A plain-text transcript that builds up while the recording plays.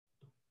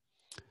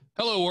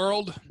Hello,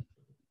 world.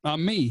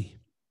 I'm me.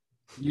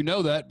 You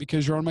know that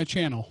because you're on my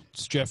channel.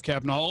 It's Jeff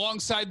Cavanaugh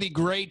alongside the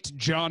great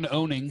John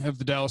Owning of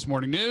the Dallas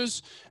Morning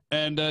News.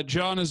 And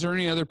John, is there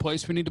any other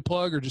place we need to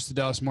plug or just the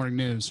Dallas Morning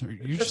News?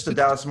 Just the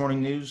Dallas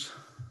Morning News.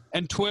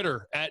 And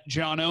Twitter at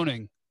John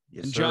Owning.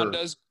 Yes, and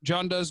sir.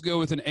 John does go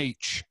with an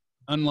H.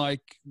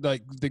 Unlike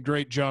the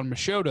great John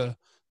Machota,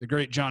 the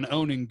great John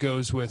Owning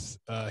goes with,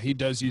 he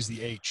does use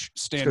the H.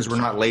 Standard. Because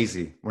we're not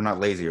lazy. We're not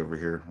lazy over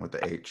here with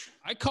the H.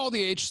 I call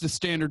the H the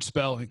standard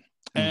spelling.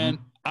 And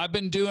I've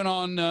been doing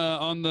on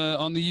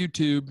the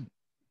YouTube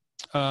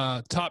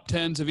top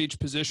tens of each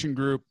position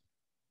group.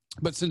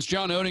 But since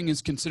John Owning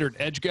is considered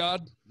edge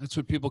god, that's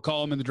what people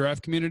call him in the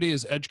draft community,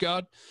 is edge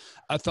god,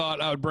 I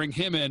thought I would bring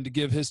him in to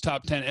give his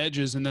top 10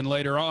 edges, and then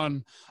later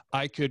on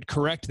I could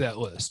correct that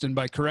list. And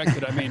by correct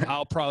it, I mean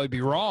I'll probably be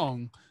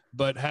wrong,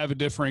 but have a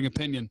differing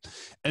opinion.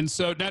 And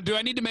so now, do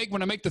I need to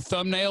when I make the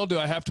thumbnail, do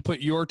I have to put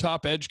your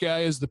top edge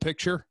guy as the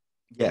picture?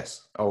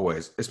 Yes,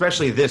 always.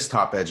 Especially this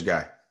top edge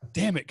guy.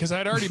 Damn it, because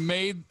I'd already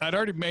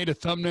made a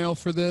thumbnail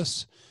for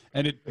this,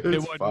 and it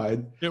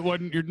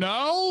wasn't your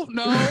no.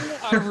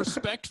 Out of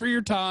respect for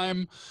your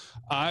time,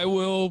 I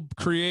will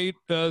create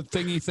a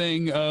thingy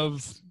thing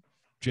of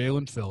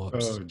Jalen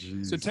Phillips. Oh,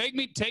 geez. So take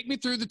me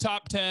through the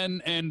top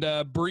 10 and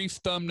a brief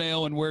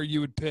thumbnail and where you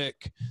would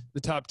pick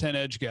the top 10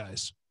 edge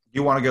guys.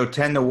 You want to go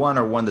 10-1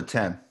 or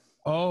 1-10?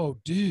 Oh,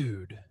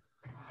 dude,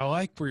 I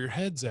like where your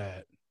head's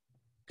at.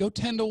 Go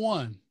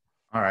 10-1.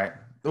 All right.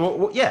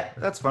 Well, yeah,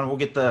 that's fun. We'll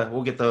get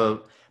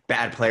the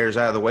bad players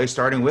out of the way,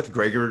 starting with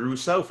Gregory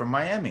Rousseau from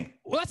Miami.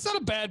 Well, that's not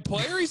a bad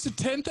player. He's the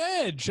 10th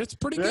edge. That's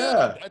pretty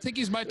good. I think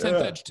he's my 10th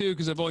edge too,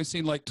 because I've only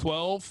seen like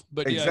 12.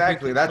 But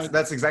exactly,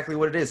 that's exactly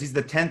what it is. He's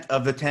the 10th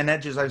of the 10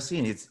 edges I've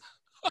seen. He's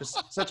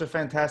just such a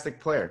fantastic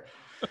player.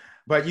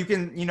 But you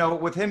can,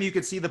 with him, you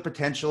could see the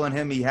potential in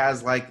him. He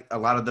has like a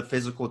lot of the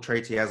physical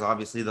traits. He has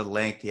obviously the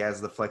length. He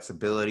has the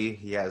flexibility.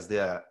 He has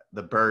the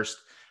burst.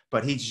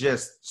 But he's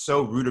just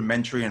so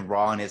rudimentary and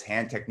raw in his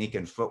hand technique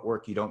and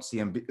footwork. You don't see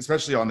him,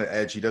 especially on the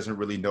edge. He doesn't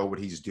really know what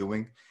he's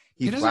doing.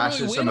 He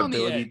flashes really some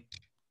ability.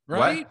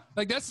 Right? What?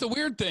 Like, that's the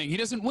weird thing. He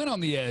doesn't win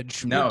on the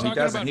edge. No, We're talking he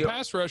doesn't. About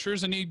pass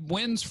rushers, and he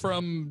wins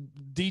from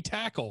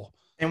D-tackle.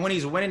 And when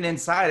he's winning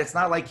inside, it's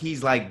not like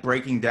he's like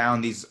breaking down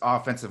these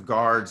offensive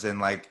guards and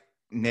like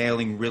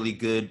nailing really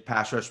good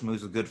pass rush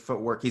moves with good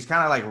footwork. He's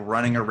kind of like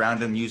running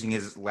around him using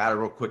his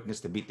lateral quickness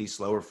to beat these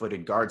slower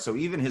footed guards. So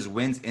even his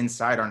wins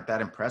inside aren't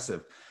that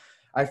impressive.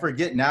 I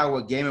forget now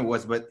what game it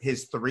was, but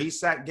his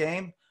 3-sack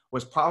game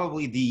was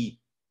probably the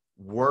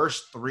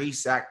worst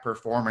 3-sack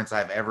performance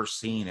I've ever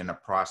seen in a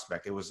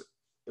prospect. It was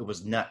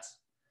nuts.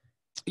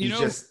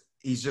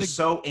 He's just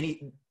so,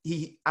 and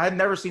I've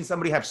never seen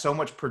somebody have so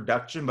much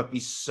production, but be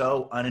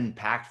so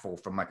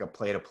unimpactful from like a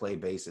play-to-play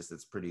basis.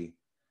 That's pretty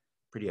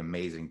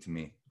amazing to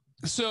me.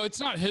 So it's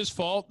not his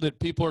fault that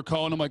people are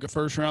calling him like a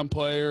first-round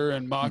player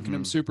and mocking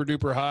him super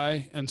duper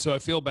high. And so I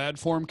feel bad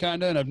for him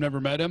kind of, and I've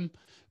never met him.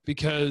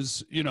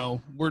 Because,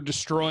 we're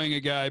destroying a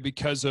guy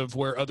because of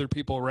where other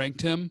people ranked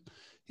him.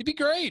 He'd be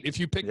great if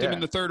you picked him in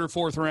the 3rd or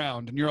 4th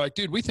round. And you're like,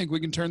 dude, we think we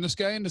can turn this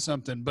guy into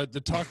something. But the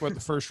talk about the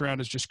first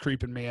round is just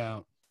creeping me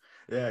out.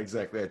 Yeah,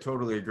 exactly. I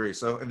totally agree.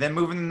 So then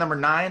moving to number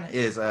 9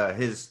 is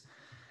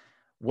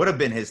would have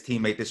been his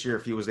teammate this year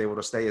if he was able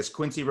to stay, is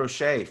Quincy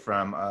Roche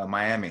from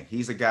Miami.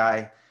 He's a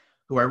guy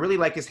who I really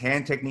like his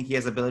hand technique. He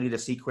has ability to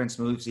sequence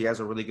moves. He has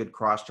a really good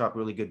cross chop,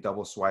 really good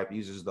double swipe,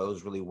 uses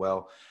those really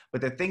well.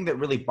 But the thing that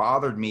really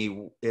bothered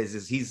me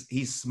is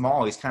he's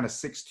small. He's kind of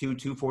 6'2",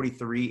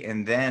 243,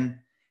 and then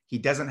he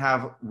doesn't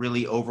have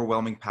really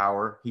overwhelming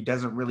power. He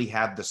doesn't really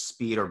have the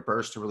speed or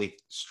burst to really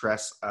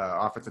stress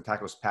offensive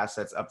tackles' pass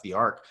sets up the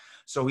arc.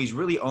 So he's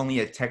really only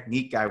a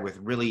technique guy with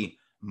really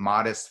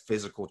modest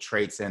physical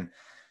traits. And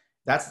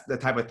that's the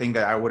type of thing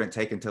that I wouldn't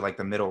take into like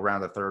the middle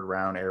round, the 3rd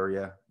round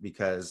area,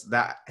 because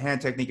that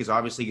hand technique is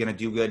obviously going to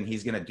do good, and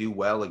he's going to do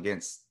well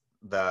against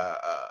the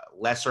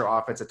lesser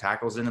offensive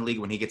tackles in the league.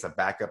 When he gets a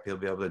backup, he'll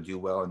be able to do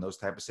well in those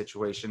type of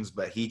situations,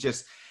 but he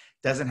just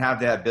doesn't have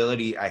the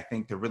ability, I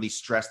think, to really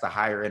stress the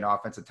higher end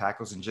offensive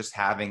tackles, and just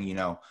having,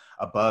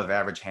 above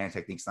average hand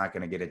technique's not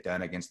going to get it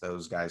done against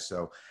those guys.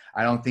 So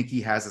I don't think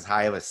he has as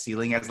high of a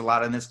ceiling as a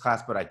lot in this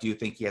class, but I do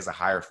think he has a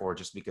higher floor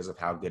just because of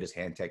how good his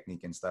hand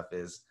technique and stuff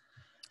is.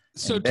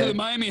 So to the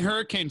Miami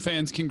Hurricane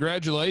fans,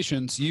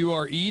 congratulations. You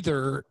are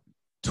either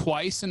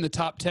twice in the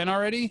top 10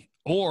 already,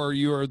 or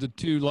you are the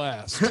 2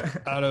 last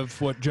out of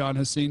what John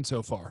has seen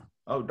so far.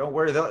 Oh, don't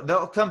worry.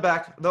 They'll come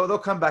back. They'll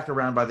come back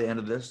around by the end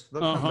of this.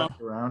 They'll come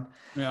back around.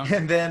 Yeah.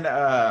 And then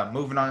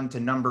moving on to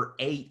number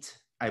 8,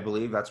 I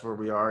believe that's where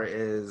we are,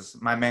 is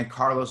my man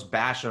Carlos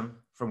Basham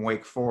from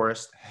Wake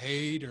Forest.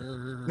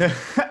 Hater.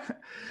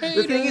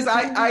 The thing is,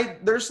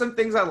 there's some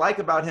things I like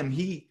about him.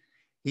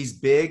 He's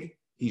big.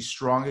 He's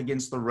strong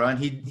against the run.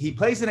 He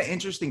plays in an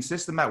interesting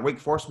system at Wake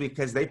Forest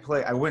because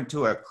I went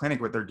to a clinic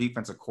with their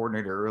defensive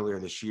coordinator earlier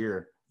this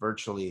year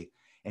virtually,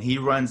 and he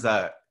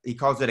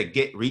calls it a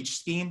get reach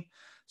scheme.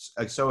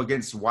 So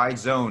against wide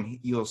zone,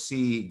 you'll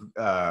see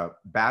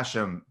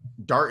Basham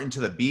dart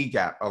into the B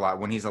gap a lot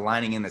when he's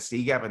aligning in the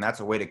C gap, and that's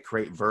a way to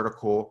create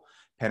vertical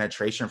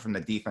penetration from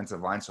the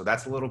defensive line. So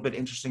that's a little bit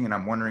interesting. And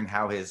I'm wondering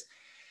how his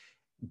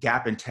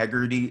gap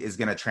integrity is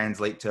going to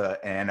translate to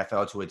an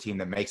NFL, to a team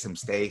that makes him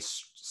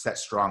set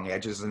strong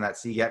edges in that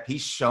C gap.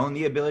 He's shown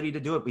the ability to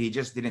do it, but he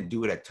just didn't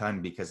do it a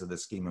ton because of the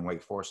scheme in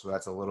Wake Forest. So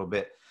that's a little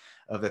bit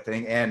of the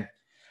thing. And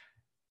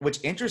what's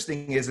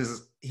interesting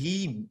is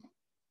he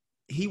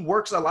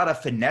works a lot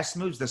of finesse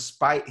moves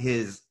despite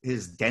his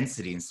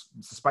density and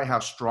despite how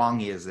strong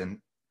he is and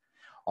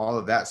all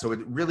of that. So it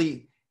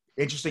really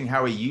interesting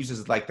how he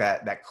uses like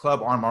that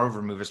club arm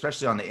over move,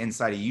 especially on the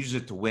inside. He uses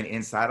it to win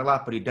inside a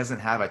lot, but he doesn't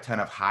have a ton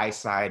of high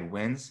side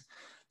wins.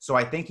 So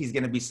I think he's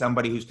going to be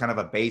somebody who's kind of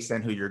a base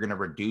end who you're going to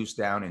reduce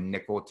down in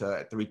nickel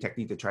to 3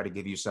 technique to try to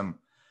give you some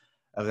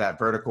of that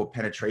vertical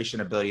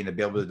penetration ability, and to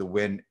be able to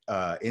win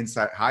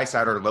inside, high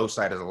side or low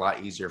side is a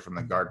lot easier from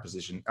the guard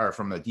position or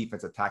from the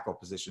defensive tackle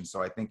position.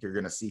 So I think you're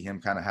going to see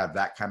him kind of have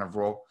that kind of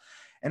role.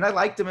 And I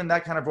liked him in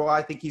that kind of role.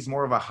 I think he's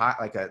more of a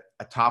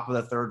top of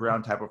the 3rd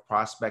round type of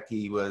prospect.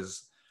 He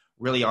was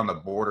really on the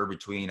border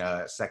between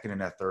a 2nd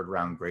and a 3rd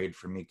round grade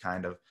for me,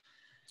 kind of.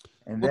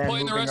 And we're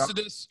playing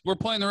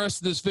the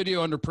rest of this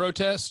video under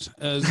protest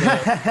as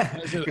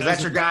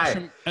that's your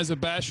guy. As a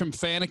Basham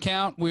fan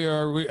account,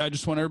 I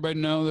just want everybody to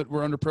know that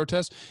we're under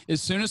protest.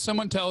 As soon as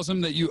someone tells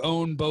him that you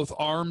own both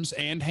arms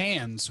and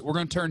hands, we're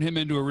going to turn him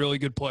into a really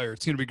good player.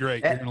 It's going to be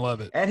great. You're going to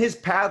love it. And his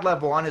pad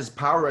level on his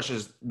power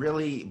rushes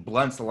really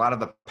blunts a lot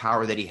of the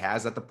power that he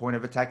has at the point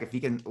of attack. If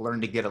he can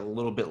learn to get a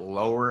little bit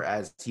lower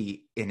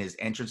in his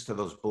entrance to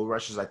those bull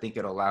rushes, I think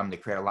it'll allow him to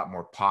create a lot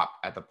more pop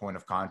at the point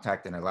of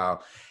contact and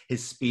allow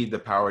his speed, the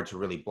power to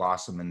really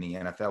blossom in the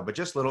NFL. But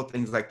just little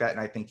things like that, and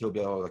I think he'll be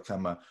able to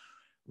become a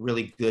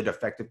really good,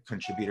 effective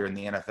contributor in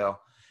the NFL.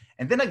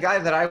 And then a guy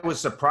that I was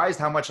surprised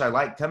how much I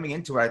liked coming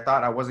into it, I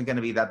thought I wasn't going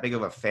to be that big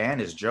of a fan,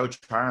 is Joe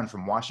Tryon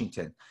from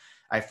Washington.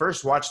 I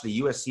first watched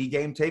the USC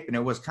game tape, and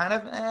it was kind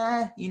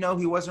of,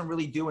 he wasn't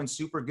really doing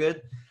super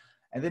good.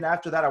 And then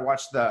after that, I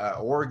watched the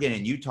Oregon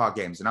and Utah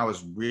games, and I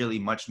was really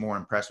much more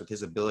impressed with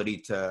his ability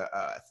to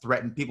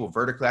threaten people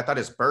vertically. I thought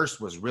his burst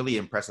was really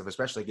impressive,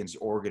 especially against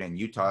Oregon and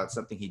Utah. It's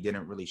something he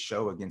didn't really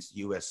show against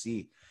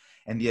USC.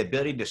 And the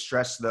ability to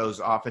stress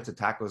those offensive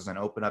tackles and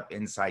open up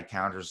inside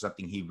counters is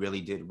something he really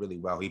did really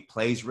well. He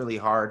plays really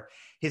hard.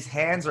 His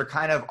hands are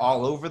kind of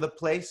all over the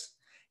place.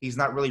 He's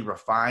not really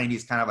refined.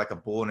 He's kind of like a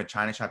bull in a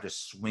china shop,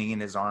 just swinging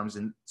his arms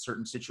in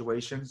certain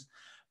situations.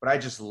 But I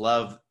just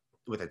love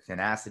with the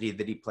tenacity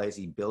that he plays.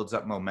 He builds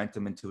up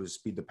momentum into his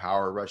speed to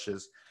power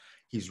rushes.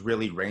 He's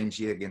really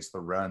rangy against the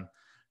run.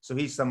 So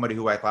he's somebody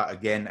who I thought,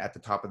 again, at the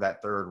top of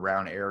that 3rd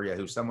round area,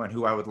 who's someone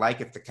who I would like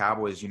if the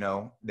Cowboys,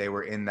 they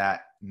were in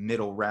that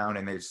middle round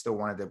and they still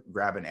wanted to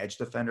grab an edge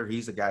defender.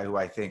 He's a guy who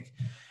I think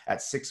at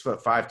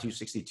 6'5",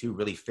 262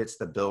 really fits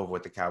the bill of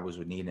what the Cowboys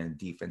would need in a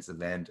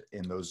defensive end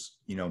in those,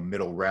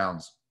 middle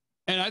rounds.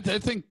 And I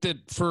think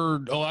that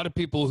for a lot of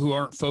people who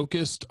aren't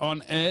focused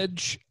on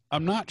edge,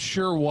 I'm not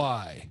sure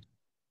why.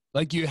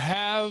 Like you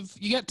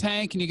got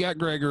Tank and you got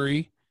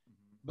Gregory,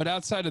 but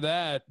outside of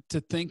that, to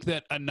think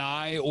that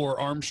Anai or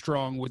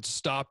Armstrong would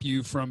stop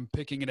you from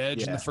picking an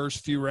edge in the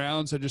first few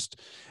rounds,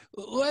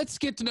 let's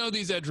get to know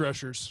these edge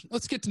rushers.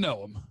 Let's get to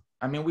know them.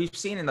 I mean, we've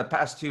seen in the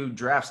past 2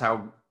 drafts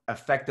how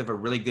effective a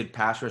really good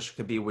pass rusher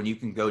could be when you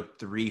can go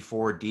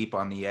 3-4 deep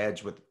on the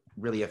edge with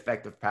really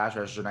effective pass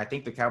rushers. And I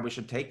think the Cowboys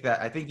should take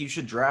that. I think you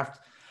should draft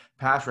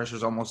pass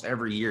rushers almost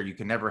every year. You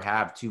can never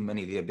have too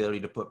many. The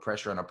ability to put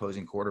pressure on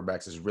opposing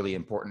quarterbacks is really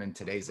important in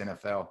today's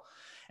NFL.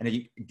 And if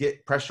you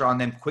get pressure on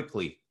them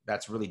quickly,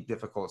 that's really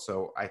difficult.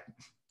 So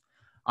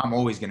I'm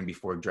always going to be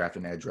for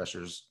drafting edge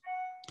rushers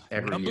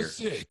every year.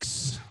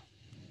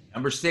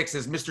 Number 6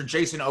 is Mr.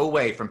 Jason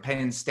Owe from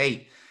Penn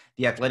State,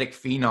 the athletic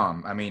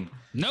phenom. I mean,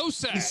 no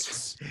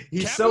sacks.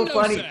 He's so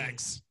funny.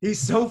 Sacks. He's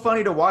so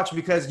funny to watch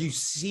because you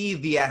see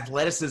the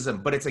athleticism,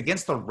 but it's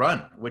against the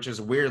run, which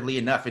is weirdly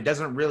enough. He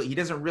doesn't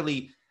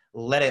really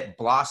let it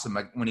blossom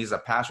when he's a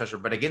pass rusher,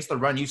 but against the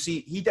run, you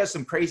see he does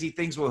some crazy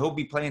things where he'll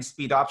be playing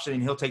speed option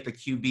and he'll take the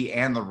QB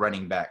and the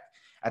running back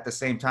at the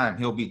same time.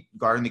 He'll be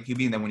guarding the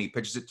QB, and then when he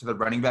pitches it to the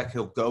running back,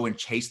 he'll go and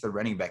chase the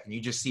running back. And you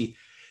just see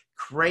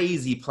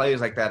crazy plays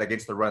like that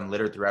against the run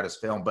littered throughout his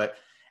film. But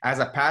as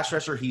a pass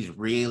rusher, he's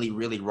really,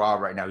 really raw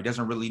right now. He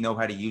doesn't really know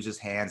how to use his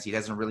hands. He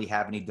doesn't really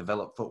have any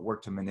developed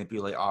footwork to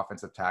manipulate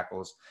offensive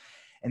tackles.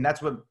 And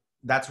that's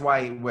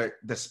why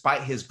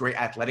despite his great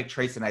athletic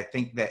traits, and I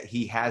think that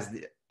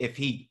if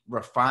he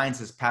refines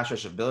his pass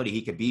rush ability,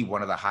 he could be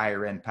one of the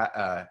higher end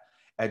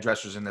edge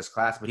rushers in this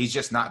class, but he's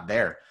just not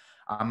there.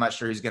 I'm not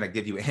sure he's going to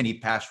give you any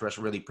pass rush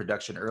really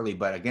production early,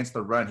 but against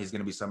the run, he's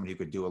going to be somebody who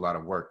could do a lot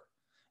of work.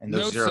 And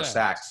those zero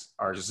sacks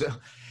are just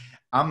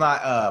 – I'm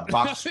not a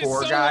box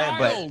score guy,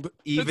 but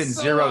even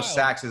zero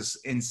sacks is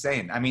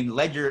insane. I mean,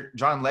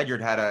 John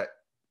Ledyard had a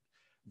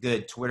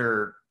good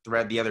Twitter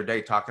thread the other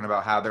day talking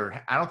about how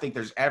I don't think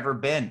there's ever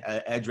been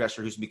an edge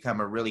rusher who's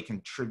become a really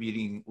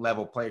contributing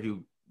level player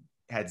who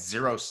had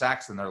 0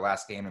 sacks in their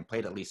last game and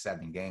played at least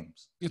 7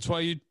 games. It's why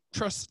you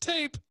trust the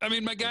tape. I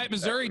mean, my guy at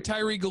Missouri,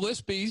 Tyree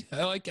Gillespie,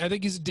 I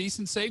think he's a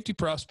decent safety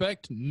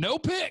prospect. No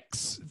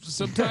picks.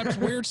 Sometimes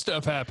weird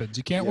stuff happens.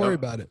 You can't worry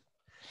about it.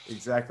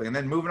 Exactly. And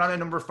then moving on to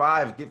number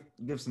 5,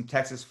 give some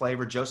Texas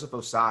flavor, Joseph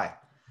Osai.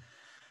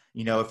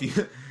 You know,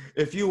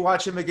 if you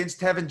watch him against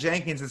Tevin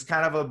Jenkins, it's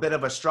kind of a bit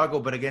of a struggle,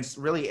 but against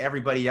really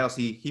everybody else,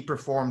 he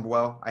performed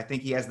well. I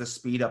think he has the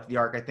speed up the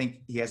arc. I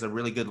think he has a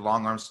really good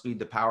long arm speed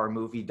to power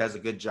move. He does a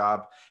good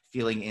job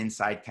feeling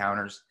inside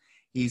counters.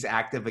 He's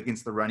active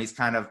against the run. He's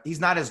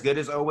not as good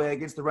as Owe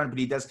against the run, but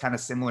he does kind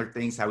of similar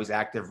things, how he's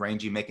active,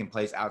 rangy, making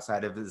plays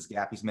outside of his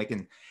gap.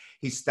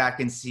 He's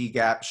stacking C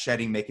gap,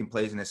 shedding, making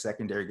plays in his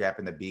secondary gap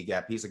and the B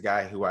gap. He's a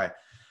guy who I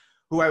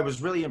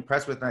was really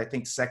impressed with. And I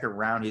think second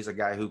round, he's a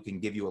guy who can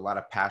give you a lot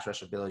of pass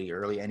rush ability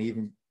early and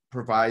even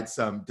provide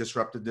some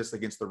disruptiveness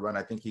against the run.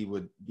 I think he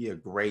would be a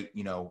great,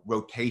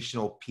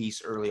 rotational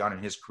piece early on in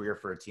his career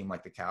for a team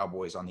like the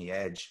Cowboys on the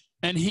edge.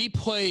 And he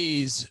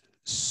plays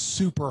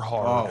super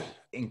hard. Oh,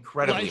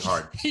 incredibly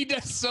hard. He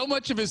does so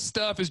much of his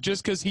stuff is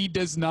just because he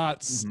does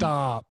not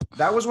stop.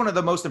 That was one of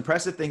the most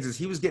impressive things is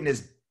he was getting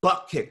his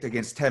butt kicked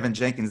against Tevin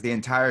Jenkins the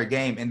entire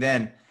game. And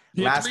then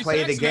last play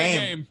of the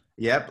game.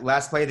 Yep.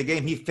 Last play of the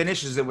game, he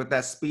finishes it with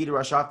that speed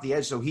rush off the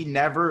edge. So he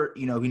never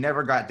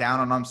got down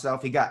on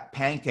himself. He got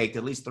pancaked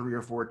at least 3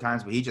 or 4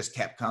 times, but he just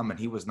kept coming.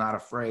 He was not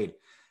afraid.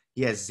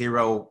 He has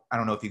zero, I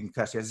don't know if you can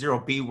cuss, he has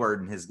 0 B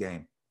word in his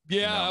game.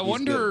 Yeah. I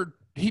wonder, good.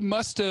 He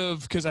must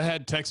have, because I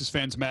had Texas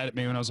fans mad at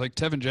me when I was like,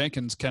 Tevin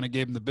Jenkins kind of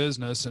gave him the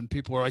business, and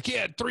people were like, he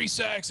had 3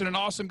 sacks in an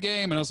awesome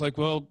game. And I was like,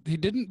 well, he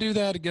didn't do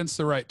that against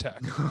the right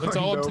tackle. That's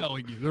all I'm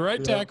telling you. The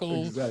right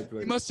tackle,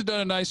 exactly. He must have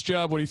done a nice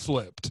job when he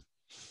flipped.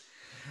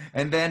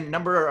 And then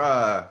number,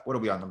 what are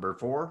we on, number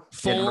 4?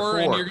 4, yeah, number 4.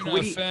 And you're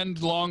going to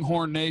offend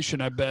Longhorn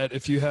Nation, I bet,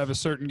 if you have a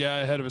certain guy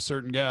ahead of a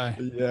certain guy.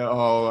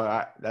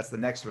 Yeah, that's the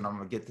next one. I'm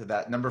going to get to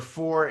that. Number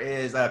 4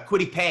 is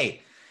Kwity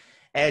Paye.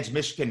 Edge,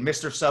 Michigan,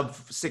 Mr. Sub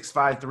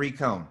 6'5"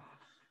 3-cone.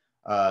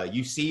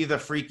 You see the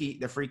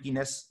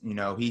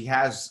freakiness. He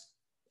has,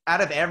 out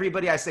of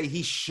everybody, I say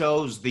he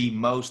shows the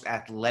most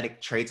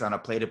athletic traits on a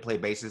play-to-play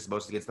basis,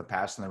 most against the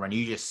pass and the run.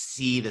 You just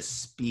see the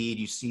speed.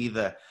 You see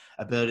the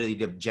ability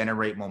to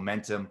generate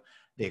momentum,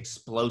 the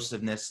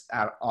explosiveness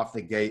off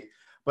the gate.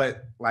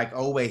 But like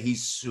Owe,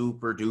 he's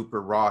super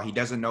duper raw. He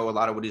doesn't know a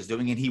lot of what he's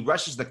doing, and he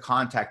rushes the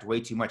contact way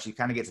too much. He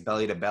kind of gets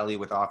belly to belly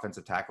with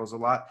offensive tackles a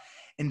lot.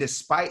 And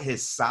despite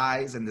his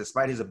size and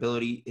despite his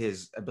ability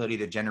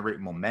to generate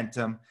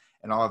momentum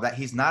and all of that,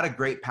 he's not a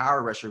great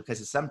power rusher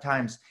because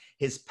sometimes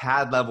his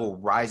pad level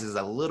rises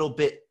a little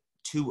bit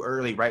too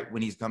early, right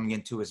when he's coming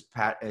into his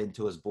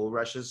bull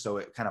rushes. So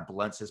it kind of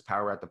blunts his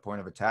power at the point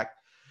of attack.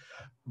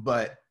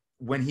 But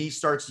when he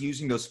starts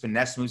using those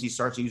finesse moves, he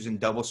starts using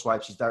double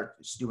swipes, he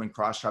starts doing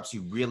cross chops,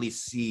 you really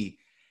see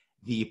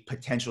the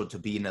potential to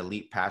be an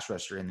elite pass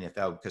rusher in the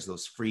NFL because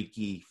those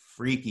freaky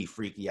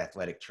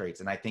athletic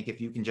traits. And I think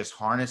if you can just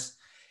harness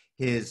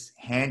his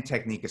hand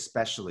technique,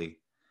 especially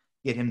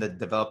get him to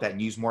develop that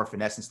and use more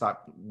finesse and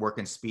stop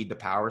working speed to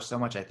power so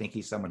much, I think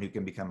he's someone who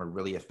can become a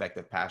really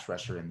effective pass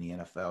rusher in the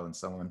NFL and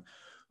someone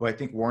who I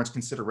think warrants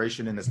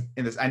consideration in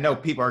this. I know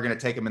people are going to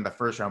take him in the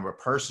first round, but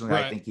personally,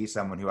 right. I think he's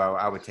someone who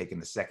I would take in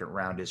the second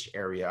roundish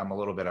area. I'm a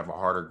little bit of a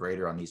harder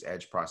grader on these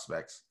edge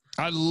prospects.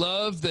 I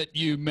love that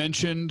you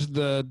mentioned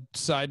the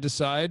side to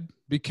side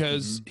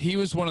because he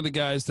was one of the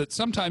guys that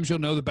sometimes you'll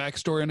know the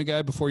backstory on a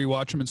guy before you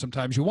watch him and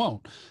sometimes you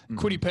won't.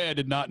 Kwity Paye, I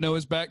did not know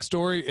his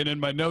backstory. And in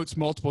my notes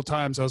multiple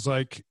times, I was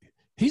like,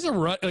 he's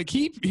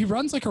he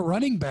runs like a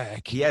running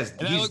back. He's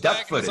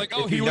duck-footed. Like,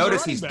 if you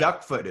notice, he's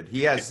duck-footed.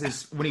 He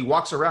has when he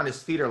walks around,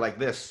 his feet are like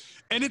this.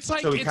 And it's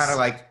like, so he kind of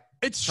like,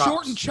 it's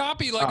short and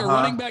choppy like a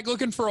running back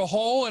looking for a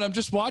hole, and I'm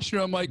just watching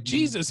him. I'm like,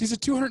 Jesus, he's a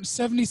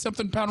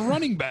 270-something pound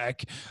running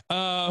back.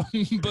 But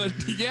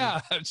yeah,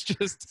 it's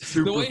just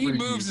super the way he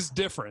moves is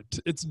different.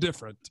 It's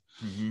different.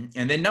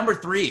 And then number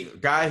 3,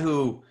 guy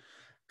who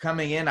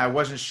coming in, I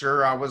wasn't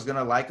sure I was going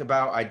to like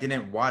about. I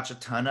didn't watch a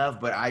ton of,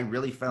 but I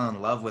really fell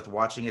in love with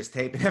watching his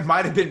tape. And it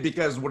might have been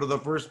because one of the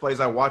first plays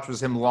I watched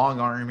was him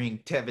long-arming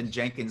Tevin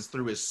Jenkins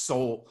through his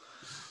soul.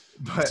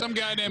 But some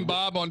guy named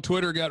Bob on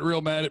Twitter got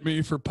real mad at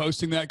me for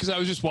posting that because I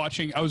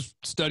was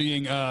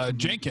studying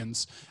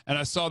Jenkins, and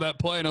I saw that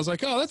play, and I was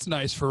like, oh, that's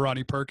nice for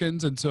Ronnie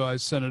Perkins. And so I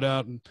sent it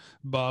out, and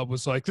Bob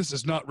was like, this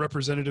is not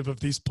representative of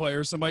these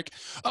players. I'm like,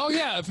 oh,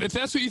 yeah, if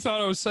that's what you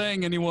thought I was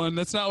saying, anyone,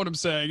 that's not what I'm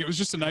saying. It was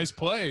just a nice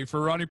play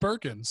for Ronnie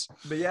Perkins.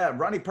 But, yeah,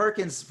 Ronnie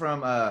Perkins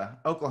from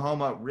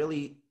Oklahoma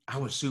really – I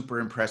was super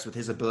impressed with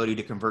his ability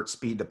to convert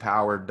speed to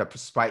power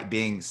despite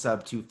being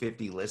sub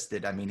 250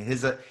 listed. I mean,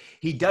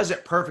 he does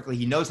it perfectly.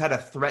 He knows how to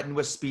threaten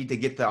with speed to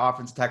get the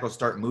offensive tackle to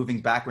start moving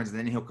backwards, and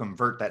then he'll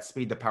convert that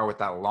speed to power with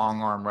that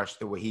long arm rush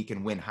the way he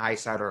can win high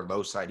side or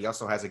low side. He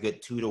also has a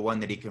good 2-to-1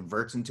 that he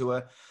converts into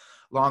a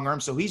long arm.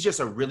 So he's just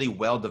a really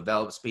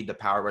well-developed speed to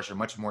power rusher,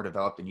 much more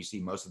developed than you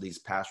see most of these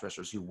pass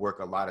rushers who work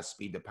a lot of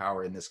speed to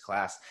power in this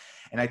class.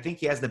 And I think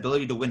he has the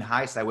ability to win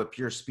high side with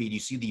pure speed.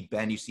 You see the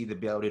bend, you see the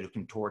ability to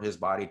contort his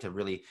body to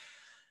really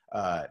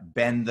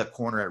bend the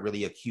corner at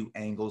really acute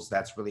angles.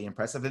 That's really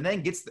impressive. And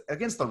then gets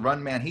against the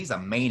run man, he's a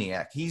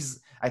maniac.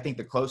 He's, I think,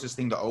 the closest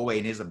thing to Owe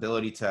in his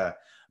ability to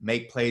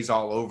make plays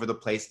all over the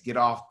place, get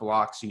off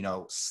blocks,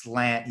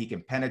 slant. He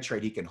can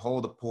penetrate. He can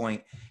hold a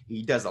point.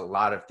 He does a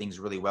lot of things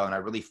really well. And I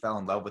really fell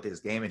in love with his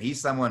game. And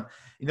he's someone,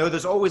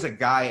 there's always a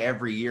guy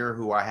every year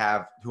who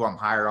I'm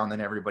higher on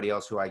than everybody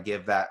else, who I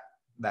give that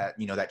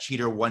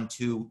cheater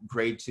 1-2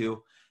 grade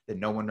to, that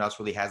no one else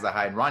really has that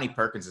high. And Ronnie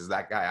Perkins is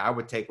that guy. I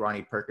would take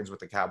Ronnie Perkins with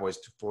the Cowboys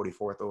to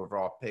 44th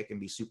overall pick and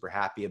be super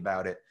happy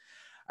about it.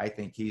 I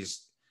think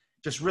he's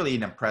just really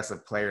an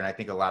impressive player. And I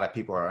think a lot of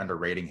people are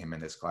underrating him in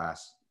this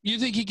class. You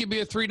think he could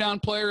be a 3-down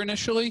player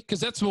initially? Because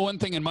that's the one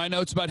thing in my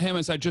notes about him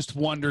is I just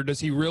wonder, does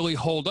he really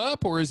hold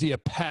up, or is he a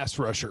pass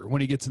rusher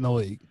when he gets in the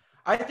league?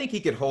 I think he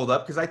could hold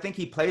up because I think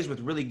he plays with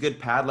really good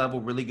pad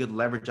level, really good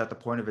leverage at the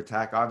point of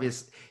attack.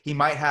 Obviously, he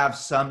might have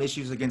some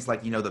issues against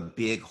the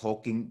big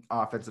hulking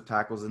offensive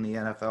tackles in the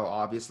NFL,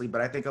 obviously, but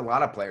I think a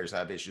lot of players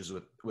have issues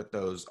with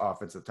those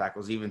offensive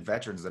tackles, even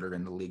veterans that are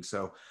in the league.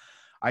 So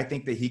I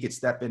think that he could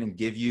step in and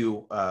give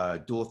you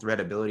dual threat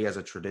ability as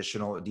a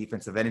traditional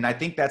defensive end. And I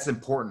think that's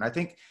important. I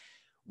think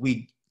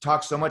we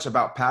talk so much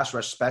about pass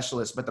rush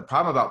specialists, but the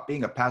problem about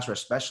being a pass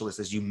rush specialist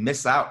is you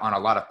miss out on a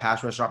lot of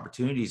pass rush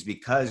opportunities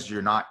because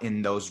you're not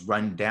in those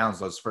run downs,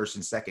 those first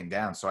and second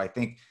downs. So I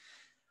think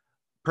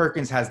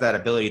Perkins has that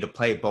ability to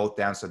play both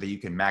down so that you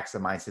can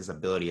maximize his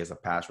ability as a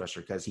pass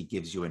rusher because he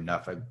gives you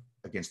enough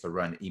against the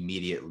run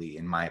immediately,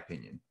 in my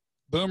opinion.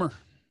 Boomer.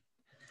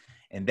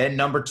 And then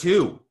number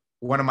 2,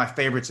 one of my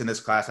favorites in this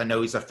class. I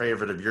know he's a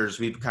favorite of yours.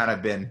 We've kind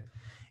of been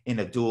in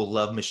a dual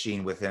love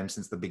machine with him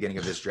since the beginning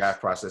of this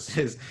draft process,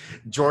 is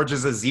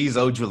Georgia's Azeez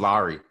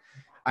Ojulari.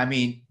 I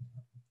mean,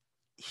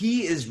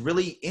 he is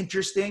really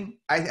interesting.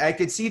 I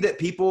could see that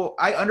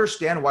I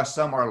understand why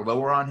some are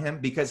lower on him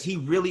because he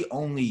really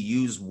only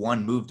used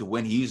one move to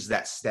win. He uses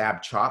that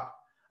stab chop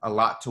a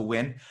lot to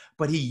win,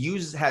 but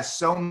has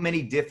so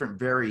many different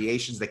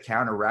variations that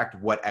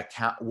counteract what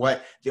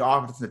the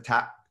offensive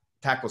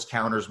tackles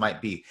counters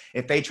might be.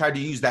 If they try to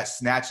use that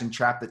snatch and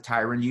trap that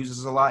Tyron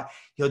uses a lot,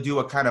 he'll do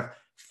a kind of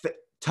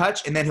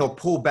touch and then he'll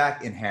pull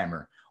back and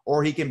hammer.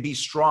 Or he can be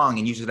strong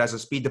and use it as a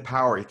speed to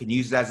power. He can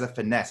use it as a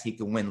finesse. He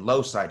can win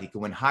low side. He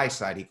can win high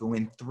side. He can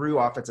win through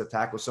offensive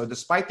tackles. So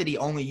despite that he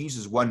only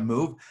uses one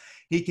move,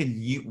 he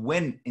can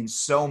win in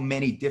so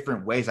many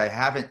different ways. I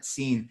haven't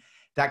seen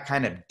that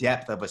kind of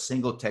depth of a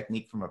single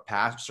technique from a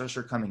pass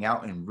rusher coming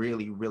out in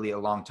really, really a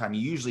long time.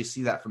 You usually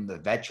see that from the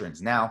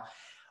veterans. Now,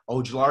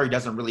 Ojulari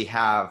doesn't really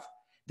have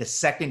the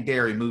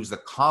secondary moves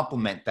that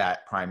complement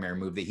that primary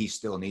move that he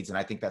still needs. And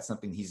I think that's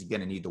something he's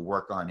going to need to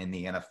work on in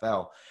the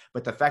NFL.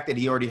 But the fact that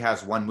he already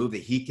has one move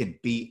that he can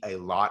beat a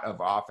lot of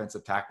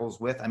offensive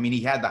tackles with. I mean, he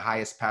had the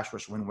highest pass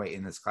rush win rate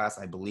in this class,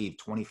 I believe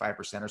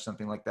 25% or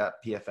something like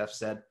that, PFF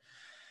said.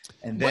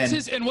 And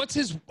then what's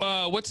his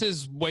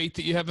weight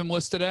that you have him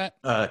listed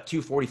at?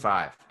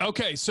 245.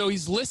 Okay, so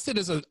he's listed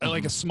as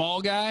like a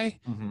small guy,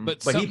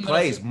 but he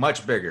plays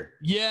much bigger.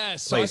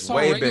 Yes, so I saw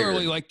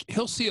regularly like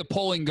he'll see a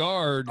pulling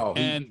guard,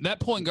 and that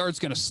pulling guard's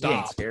going to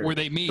stop where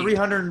they meet.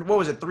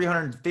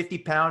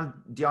 350-pound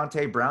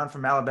Deontay Brown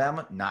from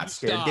Alabama? Not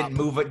scared. Stop. Didn't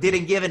move it.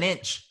 Didn't give an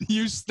inch.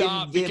 You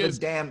stop Didn't give because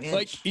a damn inch.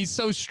 like he's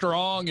so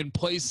strong and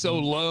plays so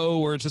low,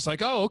 where it's just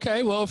like, oh,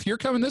 okay, well if you're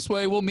coming this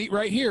way, we'll meet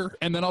right here,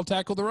 and then I'll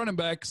tackle the running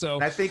back. So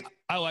and I think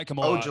I like him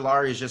a lot.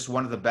 Ojulari is just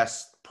one of the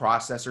best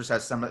processors,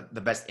 has some of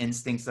the best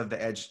instincts of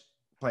the edge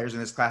players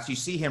in this class. You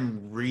see him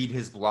read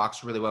his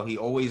blocks really well. He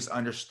always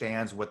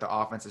understands what the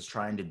offense is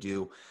trying to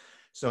do.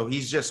 So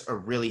he's just a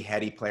really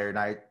heady player. And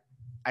I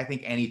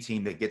think any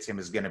team that gets him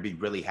is going to be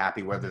really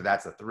happy, whether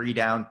that's a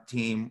 3-down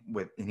team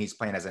and he's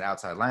playing as an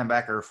outside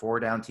linebacker, or a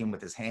 4-down team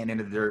with his hand in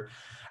the dirt.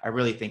 I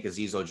really think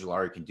Azeez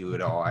Ojulari can do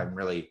it all. I'm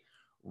really,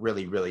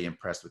 really, really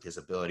impressed with his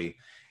ability.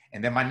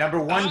 And then my number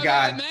 1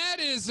 guy. And that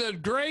is a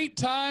great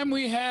time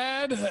we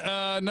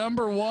had.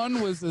 Number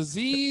 1 was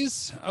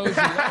Azeez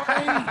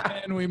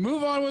Ojulari. And we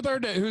move on with our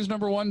day. Who's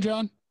number 1,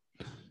 John?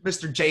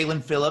 Mr.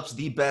 Jalen Phillips,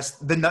 the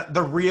best,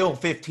 the real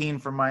 15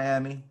 from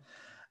Miami.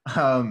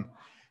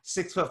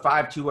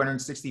 6'5",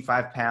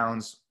 265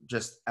 pounds,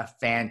 just a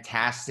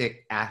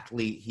fantastic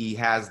athlete. He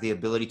has the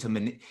ability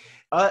to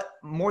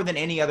more than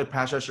any other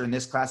pass rusher in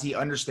this class, he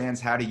understands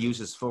how to use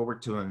his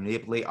footwork to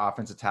manipulate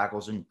offensive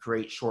tackles and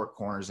create short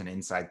corners and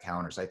inside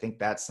counters. I think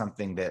that's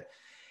something that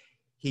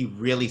he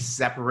really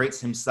separates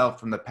himself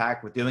from the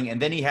pack with doing.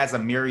 And then he has a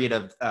myriad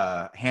of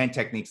hand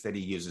techniques that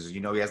he uses. He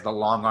has the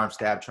long arm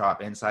stab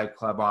chop, inside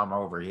club arm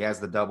over. He has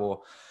the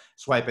double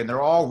swipe, and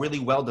they're all really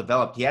well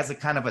developed. He has a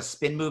kind of a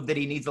spin move that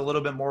he needs a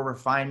little bit more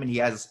refinement. He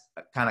has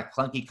a kind of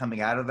clunky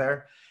coming out of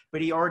there,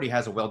 but he already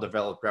has a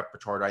well-developed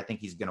repertoire that I think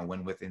he's going to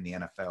win with in the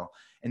NFL.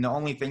 And the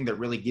only thing that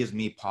really gives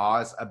me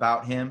pause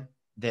about him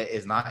that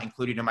is not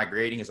included in my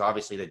grading is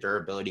obviously the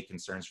durability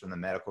concerns from the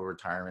medical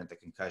retirement, the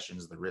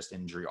concussions, the wrist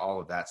injury, all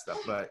of that stuff.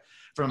 But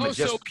from a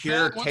just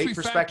pure tape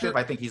perspective,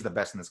 I think he's the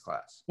best in this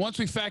class. Once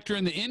we factor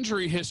in the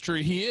injury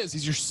history,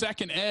 he's your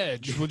second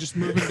edge. We'll just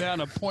move him down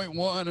to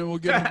 0.1 and we'll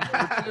get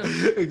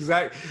him.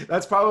 Exactly.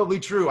 That's probably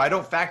true. I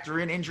don't factor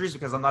in injuries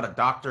because I'm not a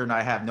doctor and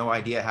I have no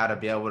idea how to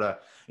be able to,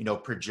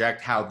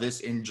 project how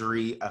this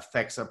injury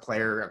affects a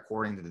player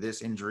according to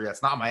this injury.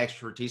 That's not my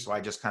expertise. So I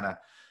just kind of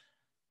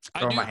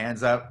throwing my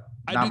hands up.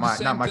 Not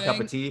my cup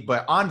of tea.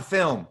 But on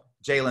film,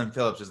 Jalen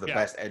Phillips is the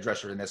best edge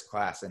rusher in this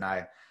class, and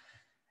I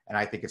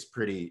think it's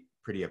pretty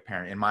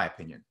apparent in my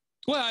opinion.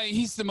 Well,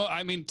 he's the most.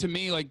 I mean, to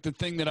me, like the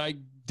thing that I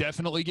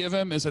definitely give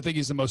him is I think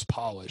he's the most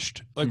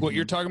polished. Like what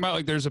you're talking about.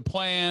 Like there's a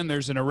plan.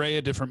 There's an array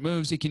of different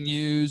moves he can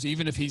use,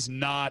 even if he's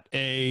not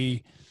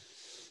a.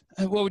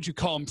 What would you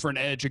call him for an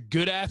edge? A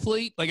good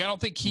athlete? Like I don't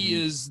think he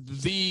is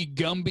the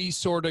Gumby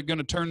sort of going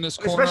to turn this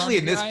corner. Especially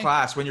in this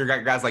class when you're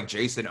got guys like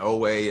Jason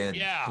Owe and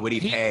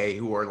Kwity Paye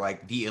who are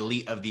like the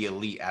elite of the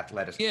elite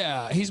athletics.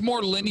 Yeah, he's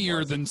more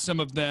linear than some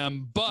of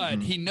them,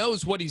 but he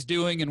knows what he's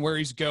doing and where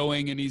he's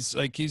going, and he's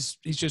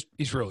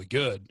really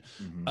good.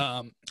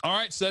 All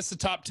right, so that's the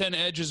top 10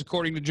 edges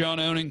according to John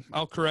Owning.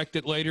 I'll correct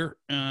it later,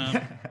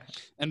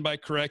 and by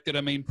correct it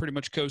I mean pretty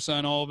much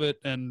co-sign all of it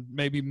and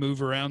maybe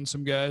move around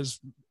some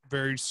guys.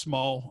 Very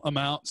small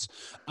amounts.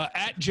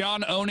 At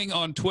John Owning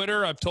on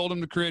Twitter, I've told him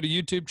to create a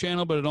YouTube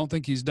channel, but I don't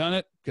think he's done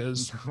it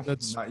because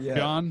that's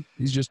John.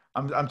 He's just.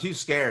 I'm too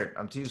scared.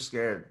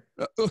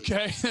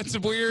 Okay, that's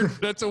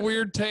a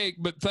weird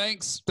take, but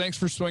thanks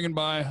for swinging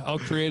by. I'll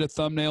create a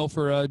thumbnail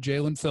for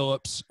Jalen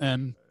Phillips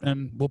and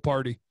we'll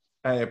party.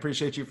 I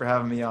appreciate you for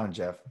having me on,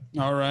 Jeff.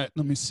 All right,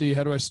 let me see.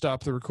 How do I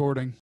stop the recording?